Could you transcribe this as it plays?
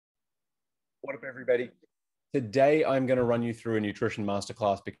What up, everybody? Today, I'm going to run you through a nutrition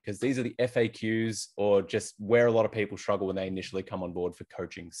masterclass because these are the FAQs or just where a lot of people struggle when they initially come on board for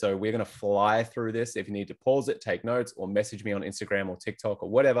coaching. So we're going to fly through this. If you need to pause it, take notes, or message me on Instagram or TikTok or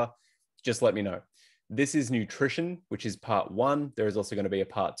whatever, just let me know. This is nutrition, which is part one. There is also going to be a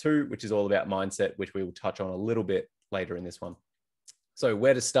part two, which is all about mindset, which we will touch on a little bit later in this one. So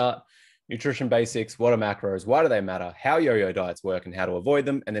where to start? Nutrition basics, what are macros, why do they matter, how yo-yo diets work and how to avoid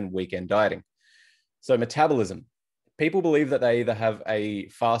them, and then weekend dieting. So metabolism. People believe that they either have a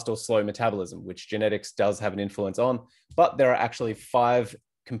fast or slow metabolism, which genetics does have an influence on, but there are actually 5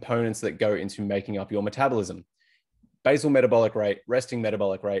 components that go into making up your metabolism: basal metabolic rate, resting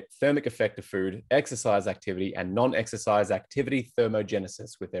metabolic rate, thermic effect of food, exercise activity, and non-exercise activity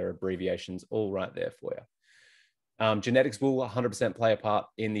thermogenesis, with their abbreviations all right there for you. Genetics will 100% play a part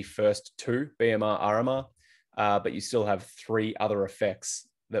in the first 2, BMR, RMR, but you still have 3 other effects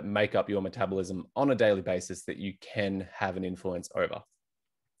that make up your metabolism on a daily basis that you can have an influence over.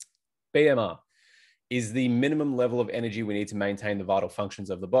 BMR is the minimum level of energy we need to maintain the vital functions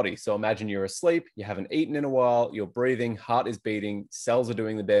of the body. So imagine you're asleep, you haven't eaten in a while, you're breathing, heart is beating, cells are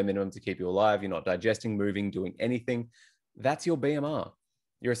doing the bare minimum to keep you alive, you're not digesting, moving, doing anything. That's your BMR.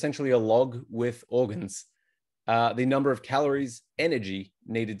 You're essentially a log with organs. The number of calories, energy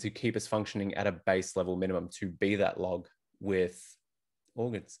needed to keep us functioning at a base level minimum to be that log with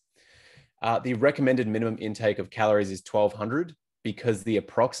organs. The recommended minimum intake of calories is 1,200 because the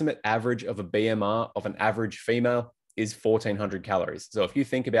approximate average of a BMR of an average female is 1,400 calories. So if you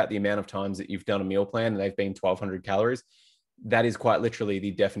think about the amount of times that you've done a meal plan and they've been 1,200 calories, that is quite literally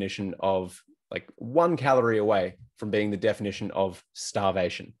the definition of like 1 calorie away from being the definition of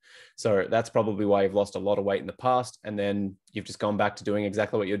starvation. So that's probably why you've lost a lot of weight in the past. And then you've just gone back to doing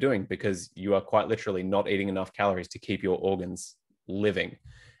exactly what you're doing because you are quite literally not eating enough calories to keep your organs living.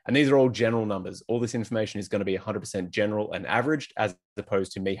 And these are all general numbers. All this information is going to be 100% general and averaged, as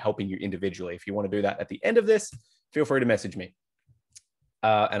opposed to me helping you individually. If you want to do that at the end of this, feel free to message me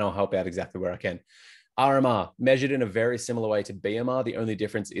and I'll help out exactly where I can. RMR, measured in a very similar way to BMR. The only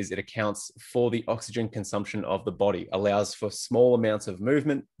difference is it accounts for the oxygen consumption of the body, allows for small amounts of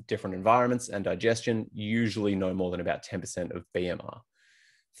movement, different environments, and digestion, usually no more than about 10% of BMR.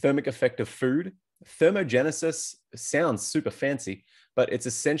 Thermic effect of food. Thermogenesis sounds super fancy, but it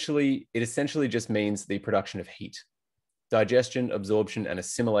essentially just means the production of heat. Digestion, absorption, and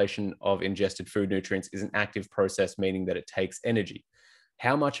assimilation of ingested food nutrients is an active process, meaning that it takes energy.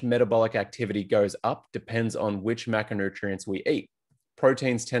 How much metabolic activity goes up depends on which macronutrients we eat.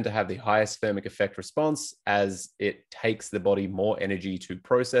 Proteins tend to have the highest thermic effect response as it takes the body more energy to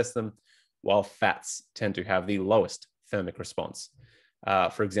process them, while fats tend to have the lowest thermic response.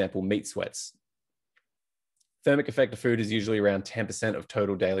 For example, meat sweats. Thermic effect of food is usually around 10% of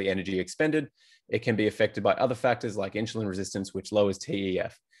total daily energy expended. It can be affected by other factors like insulin resistance, which lowers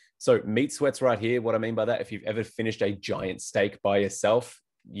TEF. So meat sweats right here, what I mean by that, if you've ever finished a giant steak by yourself,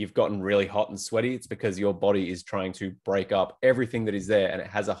 you've gotten really hot and sweaty, it's because your body is trying to break up everything that is there and it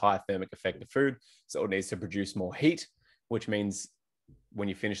has a high thermic effect of food. So it needs to produce more heat, which means when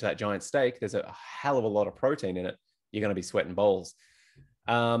you finish that giant steak, there's a hell of a lot of protein in it. You're going to be sweating balls.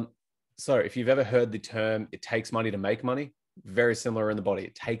 So if you've ever heard the term, it takes money to make money, very similar in the body.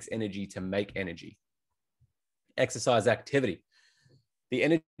 It takes energy to make energy. Exercise activity. The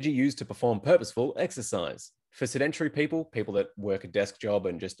energy used to perform purposeful exercise. For sedentary people, people that work a desk job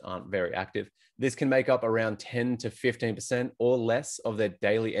and just aren't very active, this can make up around 10 to 15% or less of their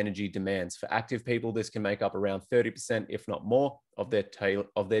daily energy demands. For active people, this can make up around 30%, if not more, of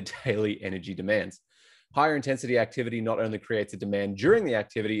their daily energy demands. Higher intensity activity not only creates a demand during the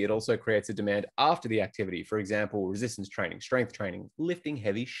activity, it also creates a demand after the activity. For example, resistance training, strength training, lifting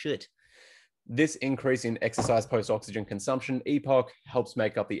heavy shit. This increase in exercise post-oxygen consumption, EPOC, helps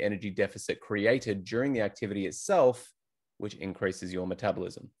make up the energy deficit created during the activity itself, which increases your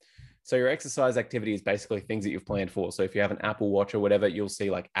metabolism. So your exercise activity is basically things that you've planned for. So if you have an Apple Watch or whatever, you'll see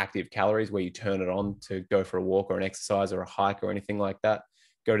like active calories where you turn it on to go for a walk or an exercise or a hike or anything like that,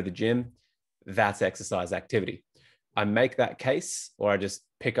 go to the gym. That's exercise activity. I make that case, or I just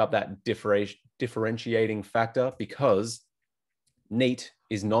pick up that differentiating factor because NEAT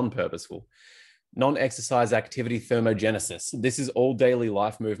is non-purposeful. Non-exercise activity thermogenesis. This is all daily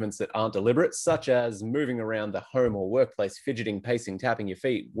life movements that aren't deliberate, such as moving around the home or workplace, fidgeting, pacing, tapping your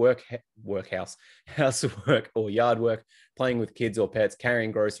feet, housework or yard work, playing with kids or pets,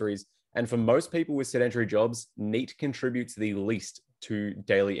 carrying groceries. And for most people with sedentary jobs, NEAT contributes the least to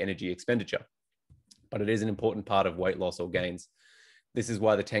daily energy expenditure, but it is an important part of weight loss or gains. This is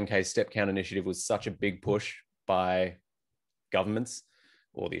why the 10K step count initiative was such a big push by governments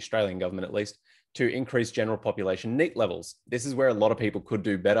or the Australian government at least, to increase general population NEAT levels. This is where a lot of people could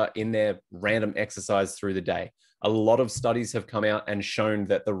do better in their random exercise through the day. A lot of studies have come out and shown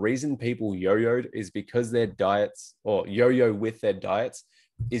that the reason people yo-yoed is because their diets, or yo-yo with their diets,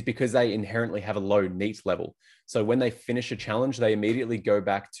 is because they inherently have a low NEAT level. So when they finish a challenge, they immediately go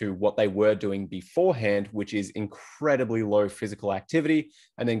back to what they were doing beforehand, which is incredibly low physical activity,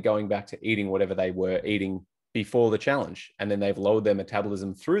 and then going back to eating whatever they were eating before the challenge. And then they've lowered their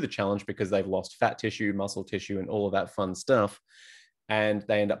metabolism through the challenge because they've lost fat tissue, muscle tissue, and all of that fun stuff. And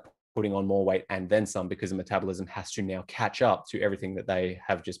they end up putting on more weight and then some, because the metabolism has to now catch up to everything that they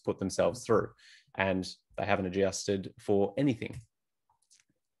have just put themselves through. And they haven't adjusted for anything.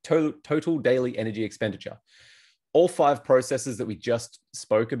 Total daily energy expenditure. All 5 processes that we just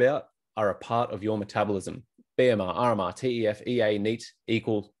spoke about are a part of your metabolism. BMR, RMR, TEF, EA, NEAT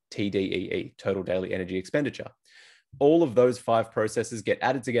equal TDEE, total daily energy expenditure. All of those 5 processes get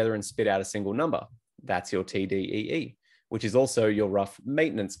added together and spit out a single number. That's your TDEE, which is also your rough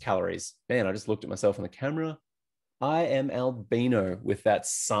maintenance calories. Man, I just looked at myself on the camera. I am albino with that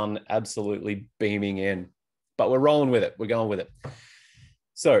sun absolutely beaming in, but we're rolling with it. We're going with it.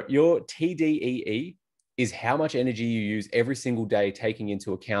 So your TDEE is how much energy you use every single day, taking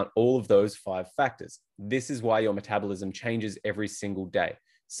into account all of those 5 factors. This is why your metabolism changes every single day.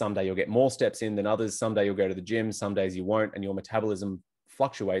 Someday you'll get more steps in than others. Someday you'll go to the gym. Some days you won't, and your metabolism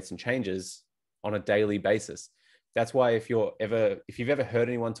fluctuates and changes on a daily basis. That's why if you've ever heard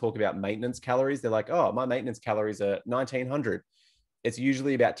anyone talk about maintenance calories, they're like, oh, my maintenance calories are 1900. It's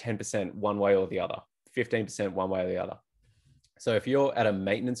usually about 10% one way or the other, 15% one way or the other. So if you're at a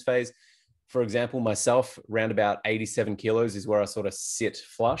maintenance phase, for example, myself, around about 87 kilos is where I sort of sit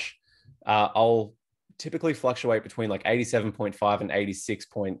flush. I'll typically fluctuate between like 87.5 and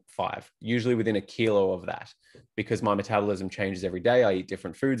 86.5, usually within a kilo of that, because my metabolism changes every day. I eat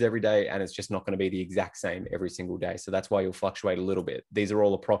different foods every day, and it's just not going to be the exact same every single day. So that's why you'll fluctuate a little bit. These are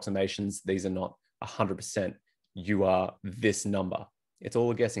all approximations. These are not 100%. You are this number. It's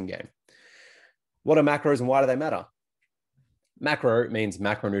all a guessing game. What are macros and why do they matter? Macro means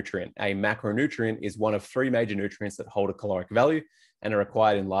macronutrient. A macronutrient is one of 3 major nutrients that hold a caloric value and are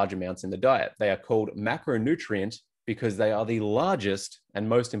required in large amounts in the diet. They are called macronutrient because they are the largest and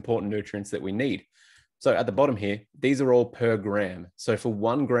most important nutrients that we need. So at the bottom here, these are all per gram. So for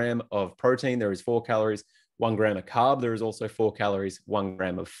 1 gram of protein, there is 4 calories. 1 gram of carb, there is also 4 calories. 1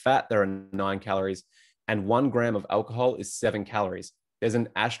 gram of fat, there are 9 calories. And 1 gram of alcohol is 7 calories. There's an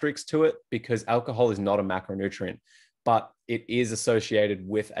asterisk to it because alcohol is not a macronutrient, but it is associated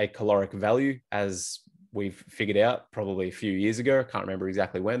with a caloric value, as we've figured out probably a few years ago. I can't remember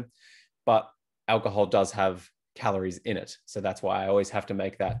exactly when, but alcohol does have calories in it. So that's why I always have to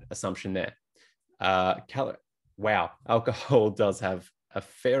make that assumption there. Wow, alcohol does have a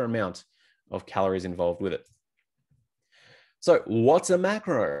fair amount of calories involved with it. So what's a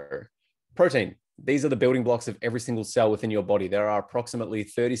macro? Protein. These are the building blocks of every single cell within your body. There are approximately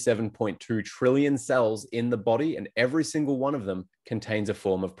 37.2 trillion cells in the body, and every single one of them contains a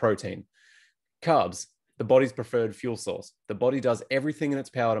form of protein. Carbs, the body's preferred fuel source. The body does everything in its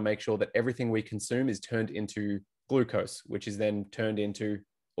power to make sure that everything we consume is turned into glucose, which is then turned into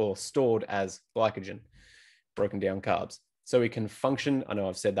or stored as glycogen, broken down carbs. So we can function. I know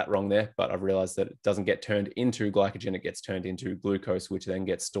I've said that wrong there, but I've realized that it doesn't get turned into glycogen. It gets turned into glucose, which then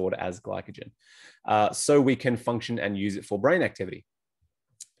gets stored as glycogen. So we can function and use it for brain activity.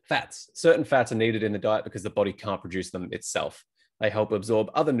 Fats. Certain fats are needed in the diet because the body can't produce them itself. They help absorb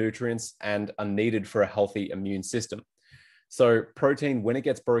other nutrients and are needed for a healthy immune system. So protein, when it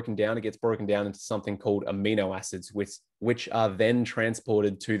gets broken down into something called amino acids, which are then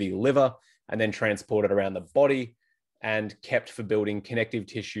transported to the liver and then transported around the body and kept for building connective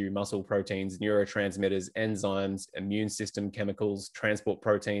tissue, muscle proteins, neurotransmitters, enzymes, immune system chemicals, transport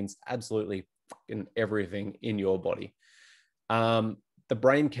proteins, absolutely fucking everything in your body. The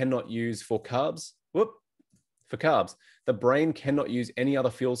brain cannot use for carbs. The brain cannot use any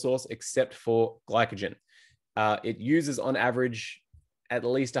other fuel source except for glycogen. It uses on average at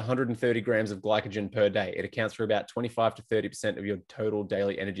least 130 grams of glycogen per day. It accounts for about 25 to 30% of your total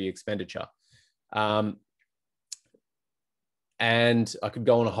daily energy expenditure. And I could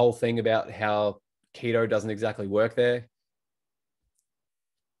go on a whole thing about how keto doesn't exactly work there.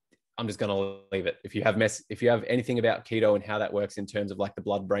 I'm just going to leave it. If you have anything about keto and how that works in terms of like the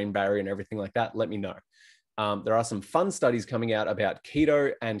blood-brain barrier and everything like that, let me know. There are some fun studies coming out about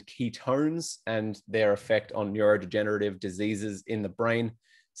keto and ketones and their effect on neurodegenerative diseases in the brain,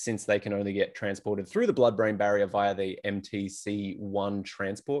 since they can only get transported through the blood-brain barrier via the MTC1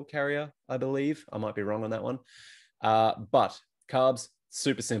 transport carrier, I believe. I might be wrong on that one. But carbs,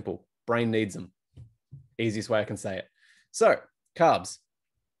 Super simple. Brain needs them. Easiest way I can say it. So carbs.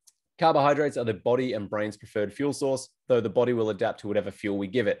 Carbohydrates are the body and brain's preferred fuel source, though the body will adapt to whatever fuel we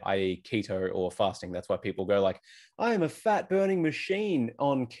give it, i.e. keto or fasting. That's why people go like, I am a fat burning machine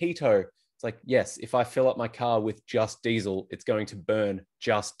on keto. It's like, yes, if I fill up my car with just diesel, it's going to burn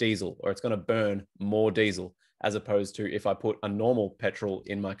just diesel, or it's going to burn more diesel, as opposed to if I put a normal petrol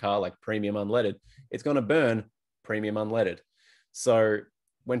in my car, like premium unleaded, it's going to burn premium unleaded. So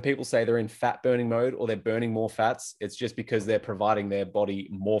when people say they're in fat burning mode or they're burning more fats, it's just because they're providing their body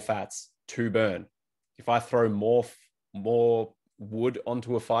more fats to burn. If I throw more wood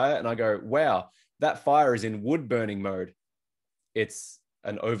onto a fire and I go, wow, that fire is in wood burning mode, it's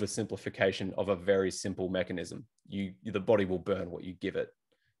an oversimplification of a very simple mechanism. The body will burn what you give it.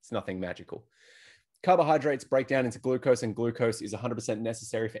 It's nothing magical. Carbohydrates break down into glucose, and glucose is 100%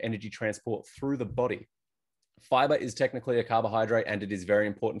 necessary for energy transport through the body. Fiber is technically a carbohydrate, and it is very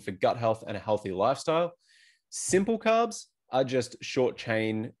important for gut health and a healthy lifestyle. Simple carbs are just short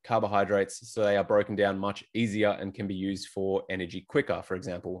chain carbohydrates, so they are broken down much easier and can be used for energy quicker. For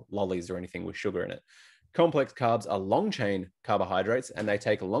example, lollies or anything with sugar in it. Complex carbs are long chain carbohydrates, and they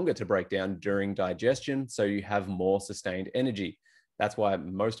take longer to break down during digestion, so you have more sustained energy. That's why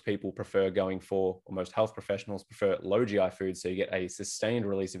most people prefer going for, or most health professionals prefer low GI foods, so you get a sustained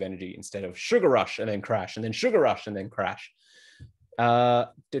release of energy instead of sugar rush and then crash, and then sugar rush and then crash. Fats,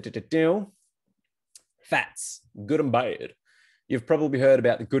 good and bad. You've probably heard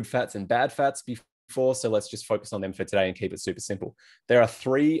about the good fats and bad fats before, so let's just focus on them for today and keep it super simple. There are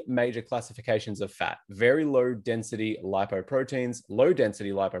three major classifications of fat: very low density lipoproteins, low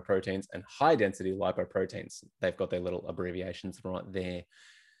density lipoproteins, and high density lipoproteins. They've got their little abbreviations right there.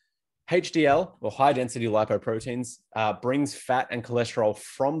 HDL, or high density lipoproteins, brings fat and cholesterol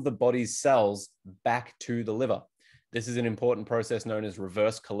from the body's cells back to the liver. This is an important process known as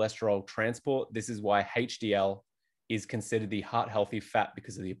reverse cholesterol transport. This is why HDL is considered the heart healthy fat,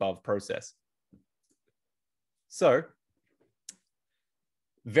 because of the above process. So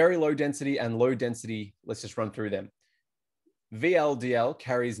very low density and low density, let's just run through them. VLDL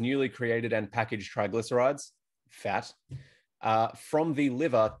carries newly created and packaged triglycerides, fat, from the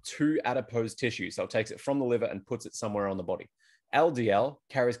liver to adipose tissue. So it takes it from the liver and puts it somewhere on the body. LDL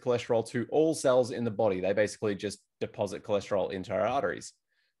carries cholesterol to all cells in the body. They basically just deposit cholesterol into our arteries.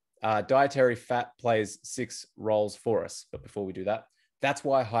 Dietary fat plays 6 roles for us. But before we do that, that's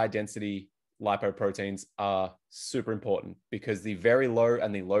why high density lipoproteins are super important, because the very low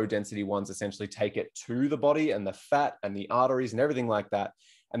and the low density ones essentially take it to the body and the fat and the arteries and everything like that.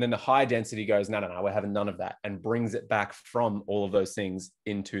 And then the high density goes, no, we're having none of that, and brings it back from all of those things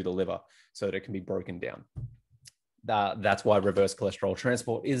into the liver so that it can be broken down. That's why reverse cholesterol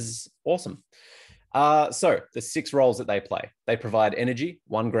transport is awesome. So the 6 roles that they play: they provide energy.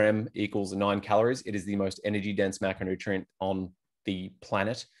 1 gram equals 9 calories. It is the most energy dense macronutrient on the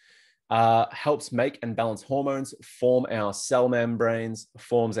planet. Helps make and balance hormones, form our cell membranes,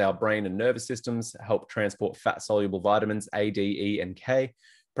 forms our brain and nervous systems, help transport fat-soluble vitamins A, D, E, and K,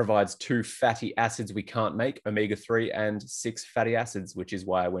 provides 2 fatty acids we can't make, omega-3, and 6 fatty acids, which is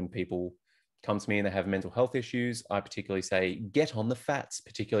why when people come to me and they have mental health issues, I particularly say, get on the fats,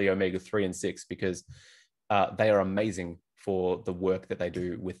 particularly omega-3 and 6, because they are amazing for the work that they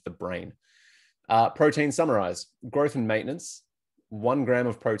do with the brain. Protein summarized: growth and maintenance. 1 gram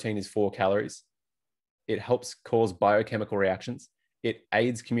of protein is 4 calories. It helps cause biochemical reactions. It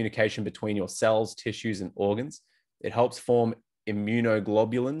aids communication between your cells, tissues, and organs. It helps form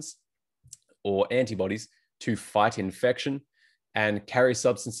immunoglobulins, or antibodies, to fight infection, and carry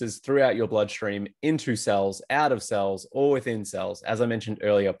substances throughout your bloodstream into cells, out of cells, or within cells. As I mentioned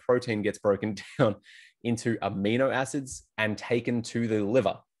earlier, protein gets broken down into amino acids and taken to the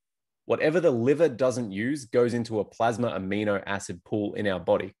liver. Whatever the liver doesn't use goes into a plasma amino acid pool in our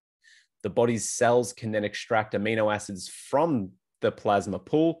body. The body's cells can then extract amino acids from the plasma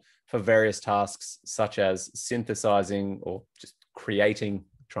pool for various tasks, such as synthesizing or just creating,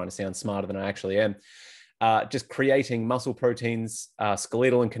 trying to sound smarter than I actually am, just creating muscle proteins,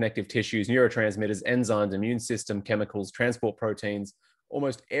 skeletal and connective tissues, neurotransmitters, enzymes, immune system, chemicals, transport proteins.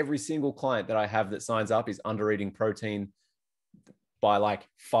 Almost every single client that I have that signs up is under eating protein by like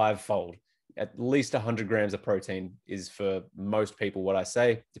 5-fold. At least 100 grams of protein is for most people what I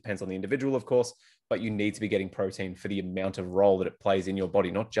say. Depends on the individual, of course, but you need to be getting protein for the amount of role that it plays in your body,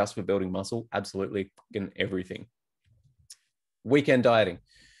 not just for building muscle, absolutely in everything. Weekend dieting.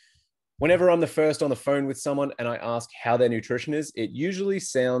 Whenever I'm the first on the phone with someone and I ask how their nutrition is, it usually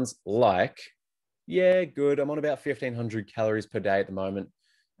sounds like, yeah, good. I'm on about 1,500 calories per day at the moment.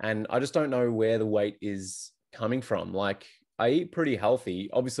 And I just don't know where the weight is coming from. Like, I eat pretty healthy.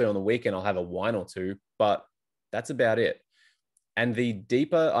 Obviously on the weekend, I'll have a wine or two, but that's about it. And the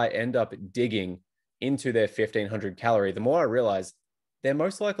deeper I end up digging into their 1500 calorie, the more I realize they're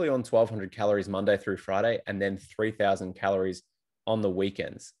most likely on 1200 calories Monday through Friday and then 3000 calories on the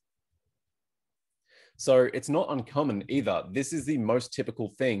weekends. So it's not uncommon either. This is the most typical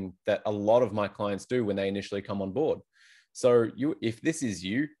thing that a lot of my clients do when they initially come on board. So if this is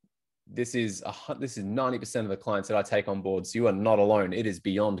you, this is 90% of the clients that I take on board. So you are not alone. It is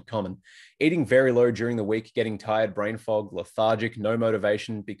beyond common. Eating very low during the week, getting tired, brain fog, lethargic, no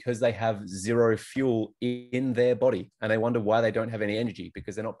motivation because they have zero fuel in their body. And they wonder why they don't have any energy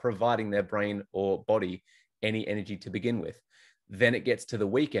because they're not providing their brain or body any energy to begin with. Then it gets to the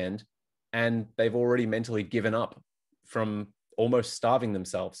weekend and they've already mentally given up from almost starving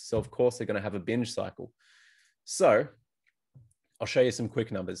themselves. So of course they're going to have a binge cycle. So I'll show you some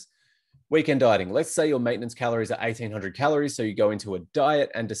quick numbers. Weekend dieting. Let's say your maintenance calories are 1800 calories. So you go into a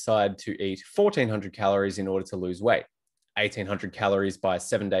diet and decide to eat 1400 calories in order to lose weight. 1800 calories by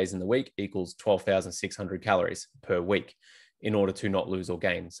 7 days in the week equals 12,600 calories per week in order to not lose or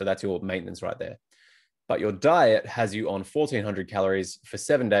gain. So that's your maintenance right there. But your diet has you on 1400 calories for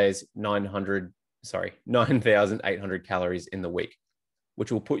 7 days, 9,800 calories in the week,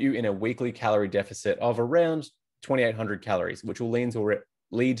 which will put you in a weekly calorie deficit of around 2,800 calories, which will lead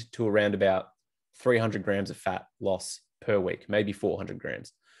to around about 300 grams of fat loss per week, maybe 400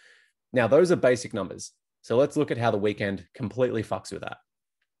 grams. Now, those are basic numbers. So let's look at how the weekend completely fucks with that.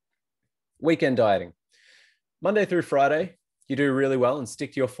 Weekend dieting. Monday through Friday, you do really well and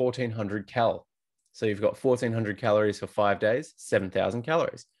stick to your 1400 cal. So you've got 1400 calories for 5 days, 7,000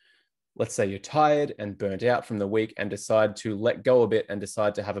 calories. Let's say you're tired and burnt out from the week and decide to let go a bit and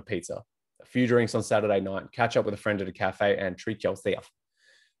decide to have a pizza, a few drinks on Saturday night, catch up with a friend at a cafe and treat yourself.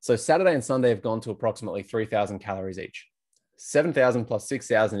 So Saturday and Sunday have gone to approximately 3,000 calories each. 7,000 plus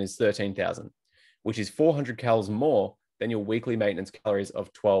 6,000 is 13,000, which is 400 calories more than your weekly maintenance calories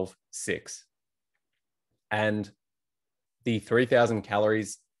of 12,600. And the 3,000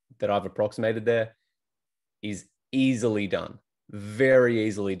 calories that I've approximated there is easily done, very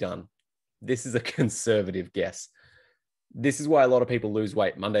easily done. This is a conservative guess. This is why a lot of people lose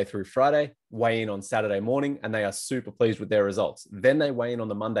weight Monday through Friday, weigh in on Saturday morning, and they are super pleased with their results. Then they weigh in on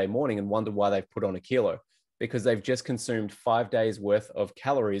the Monday morning and wonder why they've put on a kilo because they've just consumed 5 days worth of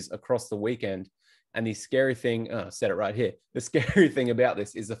calories across the weekend. And the scary thing, I said it right here. The scary thing about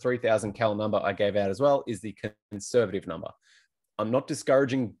this is the 3,000 cal number I gave out as well is the conservative number. I'm not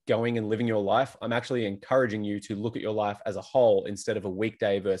discouraging going and living your life. I'm actually encouraging you to look at your life as a whole instead of a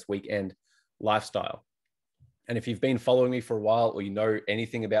weekday versus weekend lifestyle. And if you've been following me for a while or you know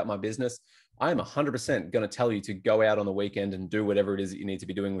anything about my business, I'm 100% going to tell you to go out on the weekend and do whatever it is that you need to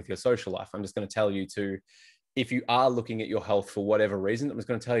be doing with your social life. I'm just going to tell you to, if you are looking at your health for whatever reason, I'm just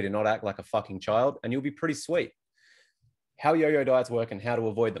going to tell you to not act like a fucking child and you'll be pretty sweet. How yo-yo diets work and how to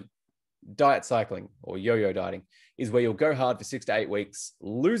avoid them. Diet cycling or yo-yo dieting is where you'll go hard for 6 to 8 weeks,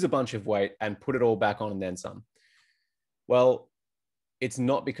 lose a bunch of weight and put it all back on and then some. Well, it's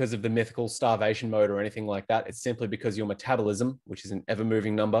not because of the mythical starvation mode or anything like that. It's simply because your metabolism, which is an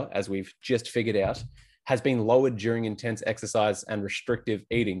ever-moving number, as we've just figured out, has been lowered during intense exercise and restrictive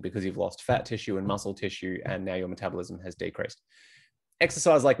eating because you've lost fat tissue and muscle tissue, and now your metabolism has decreased.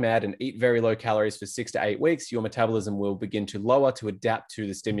 Exercise like mad and eat very low calories for 6 to 8 weeks, your metabolism will begin to lower to adapt to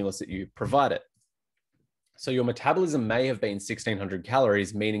the stimulus that you provide it. So your metabolism may have been 1,600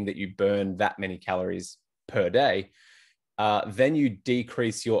 calories, meaning that you burn that many calories per day. Then you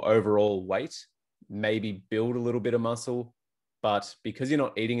decrease your overall weight, maybe build a little bit of muscle, but because you're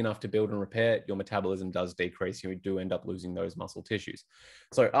not eating enough to build and repair, your metabolism does decrease. You do end up losing those muscle tissues.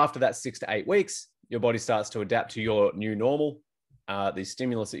 So after that 6 to 8 weeks, your body starts to adapt to your new normal, the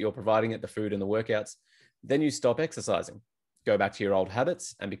stimulus that you're providing it, the food and the workouts. Then you stop exercising, go back to your old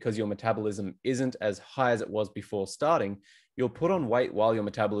habits. And because your metabolism isn't as high as it was before starting, you'll put on weight while your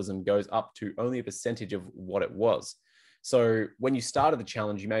metabolism goes up to only a percentage of what it was. So when you started the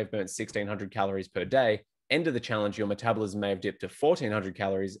challenge, you may have burnt 1,600 calories per day. End of the challenge, your metabolism may have dipped to 1,400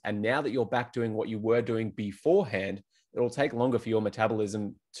 calories. And now that you're back doing what you were doing beforehand, it'll take longer for your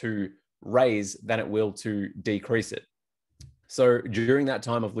metabolism to raise than it will to decrease it. So during that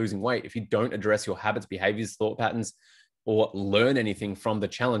time of losing weight, if you don't address your habits, behaviors, thought patterns, or learn anything from the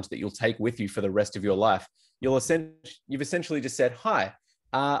challenge that you'll take with you for the rest of your life, you've essentially just said, hi,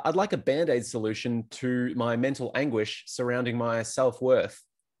 I'd like a Band-Aid solution to my mental anguish surrounding my self-worth.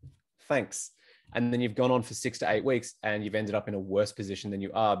 Thanks. And then you've gone on for 6 to 8 weeks and you've ended up in a worse position than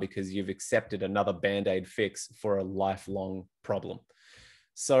you are because you've accepted another Band-Aid fix for a lifelong problem.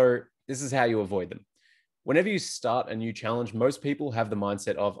 So this is how you avoid them. Whenever you start a new challenge, most people have the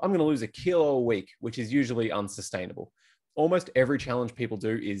mindset of, I'm going to lose a kilo a week, which is usually unsustainable. Almost every challenge people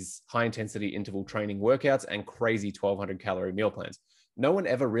do is high intensity interval training workouts and crazy 1200 calorie meal plans. No one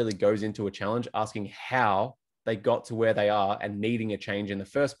ever really goes into a challenge asking how they got to where they are and needing a change in the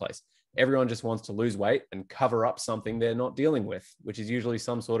first place. Everyone just wants to lose weight and cover up something they're not dealing with, which is usually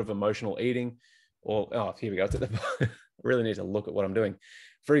some sort of emotional eating or, oh, here we go. I really need to look at what I'm doing.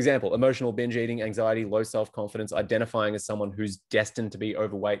 For example, emotional binge eating, anxiety, low self-confidence, identifying as someone who's destined to be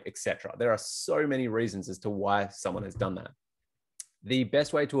overweight, etc. There are so many reasons as to why someone has done that. The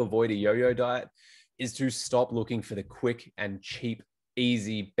best way to avoid a yo-yo diet is to stop looking for the quick and cheap,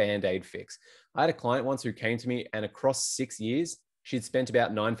 easy Band-Aid fix. I had a client once who came to me, and across 6 years, she'd spent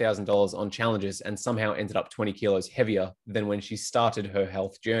about $9,000 on challenges and somehow ended up 20 kilos heavier than when she started her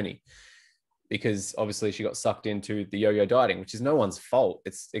health journey, because obviously she got sucked into the yo-yo dieting, which is no one's fault.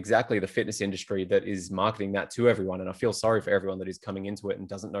 It's exactly the fitness industry that is marketing that to everyone. And I feel sorry for everyone that is coming into it and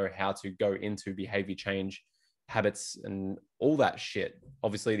doesn't know how to go into behavior change, habits, and all that shit.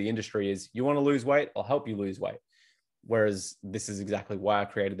 Obviously, the industry is, you want to lose weight, I'll help you lose weight. Whereas this is exactly why I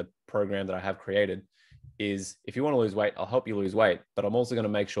created the program that I have created, is if you want to lose weight, I'll help you lose weight. But I'm also going to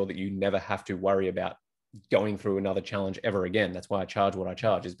make sure that you never have to worry about going through another challenge ever again. That's why I charge what I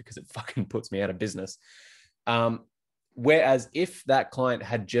charge, is because it fucking puts me out of business. Whereas if that client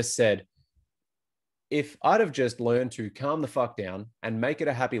had just said, if I'd have just learned to calm the fuck down and make it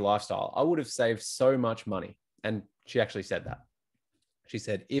a happy lifestyle, I would have saved so much money. And she actually said that. She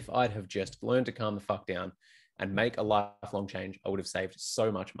said, if I'd have just learned to calm the fuck down and make a lifelong change, I would have saved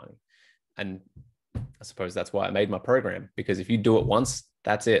so much money. And I suppose that's why I made my program, because if you do it once,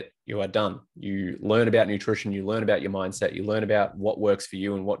 that's it. You are done. You learn about nutrition, you learn about your mindset, you learn about what works for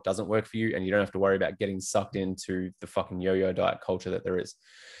you and what doesn't work for you. And you don't have to worry about getting sucked into the fucking yo-yo diet culture that there is.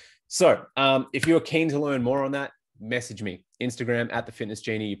 So if you're keen to learn more on that, message me. Instagram at The Fitness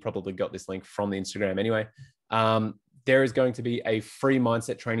Genie. You probably got this link from the Instagram anyway. There is going to be a free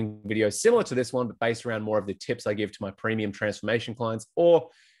mindset training video similar to this one, but based around more of the tips I give to my premium transformation clients. Or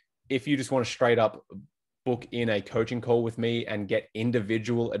if you just want to straight up book in a coaching call with me and get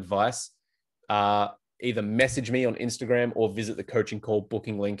individual advice, either message me on Instagram or visit the coaching call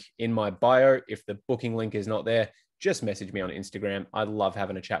booking link in my bio. If the booking link is not there, just message me on Instagram. I love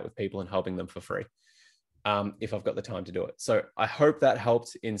having a chat with people and helping them for free, if I've got the time to do it. So I hope that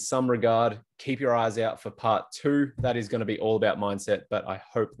helped in some regard. Keep your eyes out for part 2. That is going to be all about mindset, but I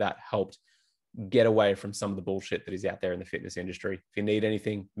hope that helped get away from some of the bullshit that is out there in the fitness industry. If you need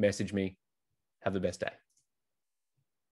anything, message me. Have the best day.